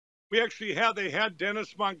 They had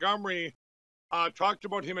Dennis Montgomery talked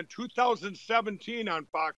about him in 2017 on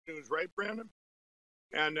Fox News, right, Brannon?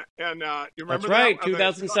 And you remember that's right, that?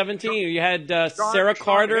 2017. You had Sarah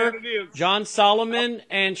Carter, John Solomon,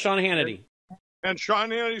 and Sean Hannity. And Sean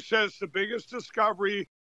Hannity says the biggest discovery,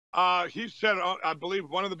 he said, I believe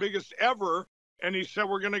one of the biggest ever, and he said,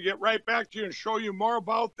 we're going to get right back to you and show you more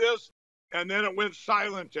about this. And then it went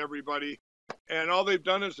silent, everybody. And all they've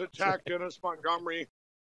done is attack Dennis Montgomery.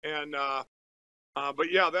 And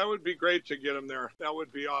but yeah, that would be great to get him there. That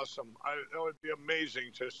would be awesome. That would be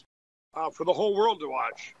amazing for the whole world to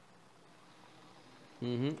watch.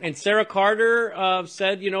 Mm-hmm. And Sarah Carter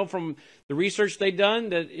said, from the research they've done,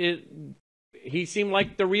 that he seemed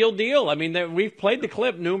like the real deal. I mean, we've played the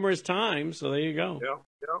clip numerous times, so there you go. Yeah.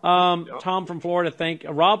 Tom from Florida,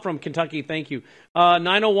 Rob from Kentucky, thank you.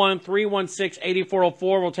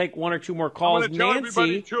 901-316-8404. We'll take one or two more calls. I'm tell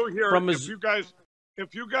Nancy too here, from if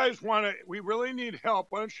you guys want to, we really need help.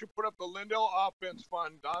 Why don't you put up the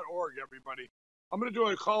LindellOffenseFund.org, everybody? I'm going to do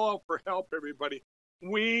a call out for help, everybody.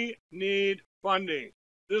 We need funding.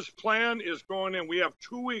 This plan is going in. We have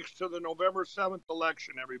 2 weeks to the November 7th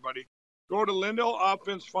election, everybody. Go to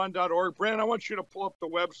LindellOffenseFund.org. Brannon, I want you to pull up the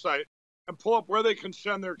website and pull up where they can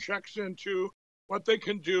send their checks into, what they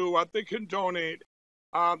can do, what they can donate.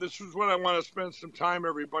 This is what I want to spend some time,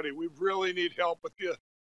 everybody. We really need help with you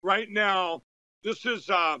right now. This is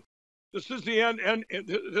the end, and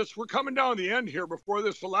we're coming down to the end here before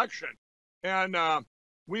this election, and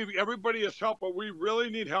everybody has help, but we really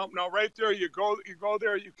need help now. Right there, you go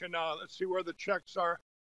there. You can let's see where the checks are.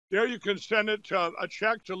 There, you can send it to a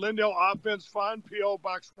check to Lindell Offense Fund, P.O.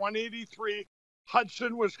 Box 183,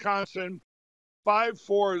 Hudson, Wisconsin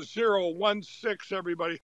 54016.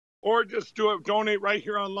 Everybody, or just donate right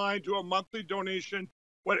here online. Do a monthly donation,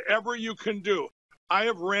 whatever you can do. I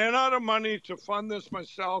have ran out of money to fund this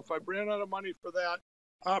myself. I ran out of money for that.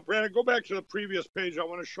 Brannon, go back to the previous page. I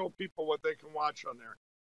want to show people what they can watch on there.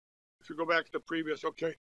 If you go back to the previous,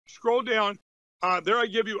 okay. Scroll down. There I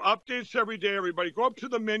give you updates every day, everybody. Go up to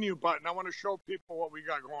the menu button. I want to show people what we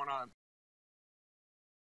got going on.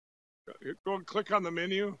 Go and click on the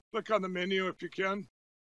menu. Click on the menu if you can.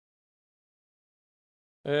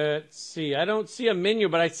 Let's see. I don't see a menu,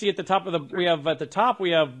 but I see at the top of we have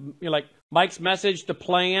like Mike's message, the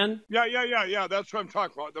plan. Yeah. That's what I'm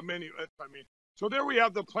talking about. The menu. So there we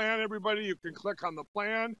have the plan, everybody. You can click on the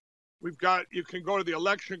plan. You can go to the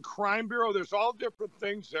Election Crime Bureau. There's all different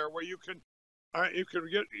things there where you can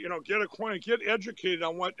get acquainted, get educated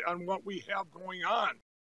on what we have going on.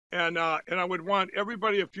 And I would want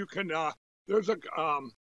everybody, if you can, if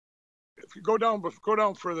you go down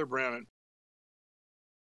further, Brannon.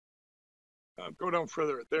 Go down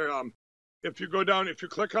further there. If you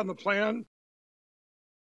click on the plan,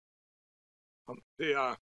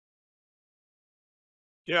 you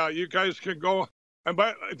guys can go. And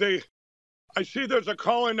I see there's a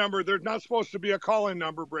call-in number. There's not supposed to be a call-in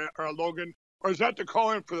number, Logan, or is that the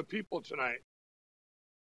call-in for the people tonight?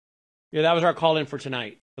 Yeah, that was our call-in for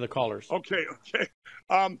tonight for the callers. Okay.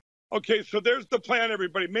 Okay. So there's the plan,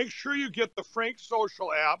 everybody. Make sure you get the Frank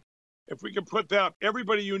Social app. If we can put that up,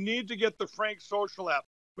 everybody, you need to get the Frank Social app.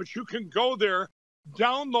 But you can go there,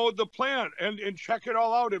 download the plan, and check it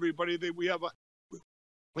all out, everybody. We have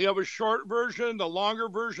a short version, the longer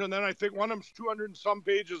version, then I think one of them's 200 and some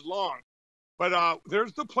pages long. But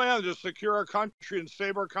there's the plan to secure our country and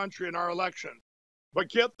save our country in our election. But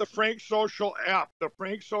get the Frank Social app, the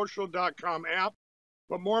franksocial.com app.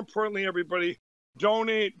 But more importantly, everybody,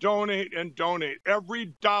 donate, and donate.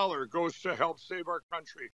 Every dollar goes to help save our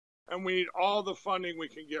country. And we need all the funding we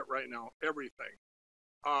can get right now, everything.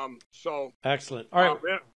 Excellent. All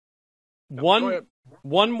right.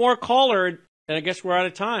 One more caller, and I guess we're out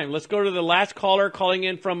of time. Let's go to the last caller calling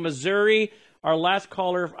in from Missouri. Our last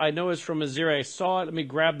caller, I know, is from Missouri. I saw it. Let me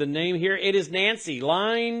grab the name here. It is Nancy,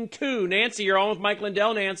 line 2. Nancy, you're on with Mike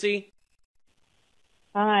Lindell. Nancy.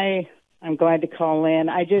 Hi. I'm glad to call in.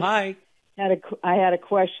 Hi. I had a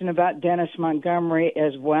question about Dennis Montgomery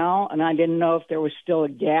as well, and I didn't know if there was still a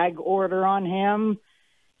gag order on him.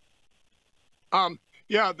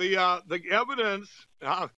 The evidence,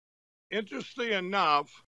 interestingly enough,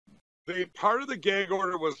 the part of the gag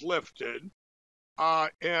order was lifted,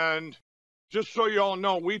 and just so you all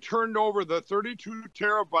know, we turned over the 32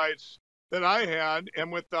 terabytes that I had,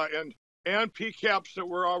 and with and PCAPs that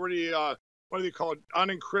were already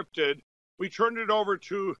unencrypted. We turned it over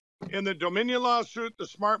to in the Dominion lawsuit, the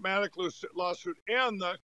Smartmatic lawsuit, and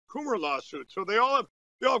the Coomer lawsuit. So they all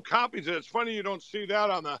have copies of it. It's funny you don't see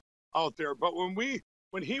that out there. But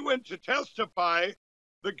when he went to testify,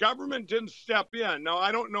 the government didn't step in. Now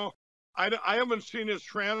I don't know. I haven't seen his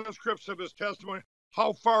transcripts of his testimony,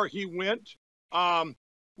 how far he went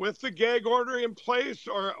with the gag order in place,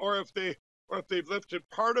 or if they've lifted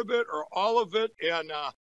part of it or all of it, and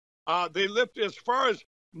they lifted as far as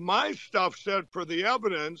my stuff said for the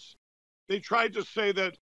evidence. They tried to say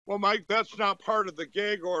that, well, Mike, that's not part of the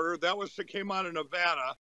gag order. That came out of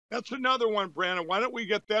Nevada. That's another one, Brannon. Why don't we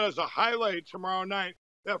get that as a highlight tomorrow night,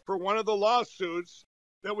 that for one of the lawsuits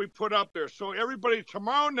that we put up there. So everybody,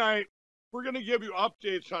 tomorrow night, we're going to give you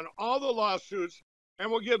updates on all the lawsuits, and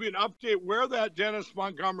we'll give you an update where that Dennis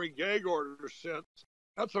Montgomery gag order sits.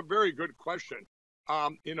 That's a very good question.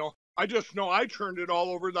 I just know I turned it all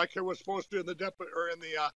over like I was supposed to in the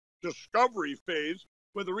discovery phase.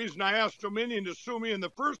 But the reason I asked Dominion to sue me in the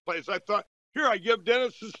first place, I thought, here, I give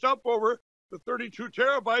Dennis his stuff over, the 32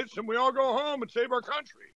 terabytes, and we all go home and save our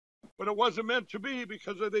country. But it wasn't meant to be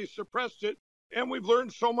because they suppressed it, and we've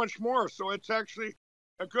learned so much more. So it's actually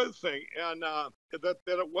a good thing, and that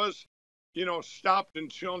it was, stopped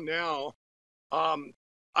until now.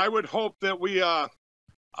 I would hope that we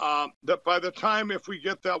that by the time, if we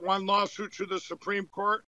get that one lawsuit to the Supreme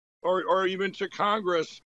Court or even to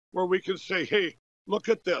Congress, where we can say, hey, look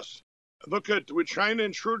at this. With China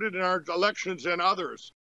intruded in our elections and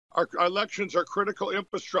others. Our elections are critical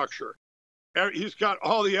infrastructure. He's got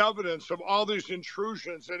all the evidence of all these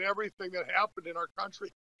intrusions and everything that happened in our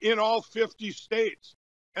country in all 50 states.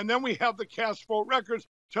 And then we have the cast vote records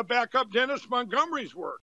to back up Dennis Montgomery's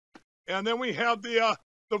work. And then we have the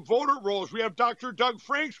voter rolls. We have Dr. Doug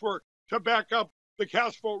Frank's work to back up the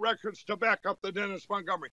cast vote records, to back up the Dennis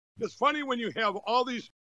Montgomery. It's funny when you have all these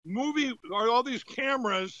all these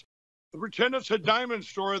cameras, pretend it's a diamond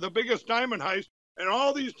store, the biggest diamond heist, and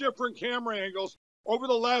all these different camera angles over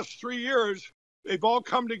the last 3 years, they've all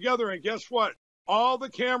come together. And guess what? All the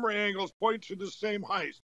camera angles point to the same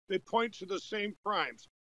heist. they point to the same crimes.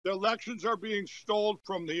 The elections are being stolen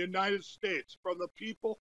from the United States, from the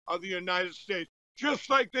people of the United States, just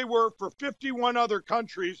like they were for 51 other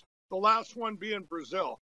countries, the last one being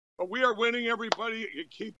Brazil. But we are winning, everybody. You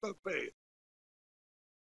keep the faith.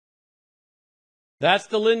 That's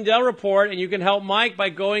the Lindell Report, and you can help Mike by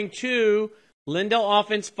going to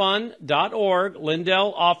LindellOffenseFund.org,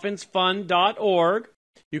 LindellOffenseFund.org.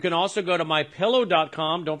 You can also go to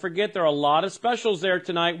MyPillow.com. Don't forget, there are a lot of specials there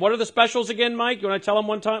tonight. What are the specials again, Mike? You want to tell them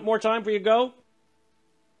more time before you go?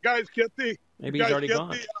 Guys, get the... Maybe he's already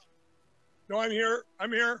gone. No, I'm here.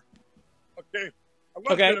 Okay. I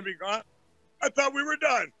was going to be gone. I thought we were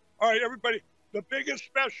done. All right, everybody. The biggest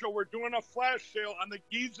special, we're doing a flash sale on the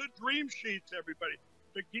Giza Dream Sheets, everybody.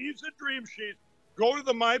 The Giza Dream Sheets. Go to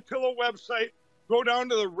the MyPillow website. Go down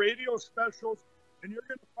to the radio specials, and you're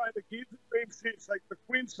going to find the Giza Dream Sheets, like the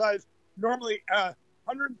queen size, normally $139,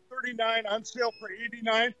 on sale for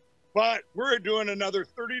 $89. But we're doing another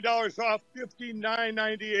 $30 off,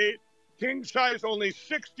 $59.98. King size, only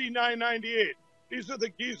 $69.98. These are the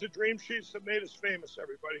Giza Dream Sheets that made us famous,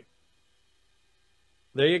 everybody.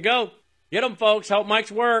 There you go. Get them, folks. Help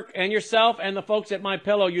Mike's work and yourself and the folks at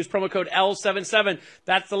MyPillow. Use promo code L77.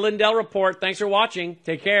 That's the Lindell Report. Thanks for watching.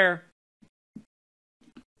 Take care.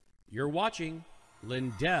 You're watching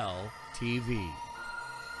Lindell TV.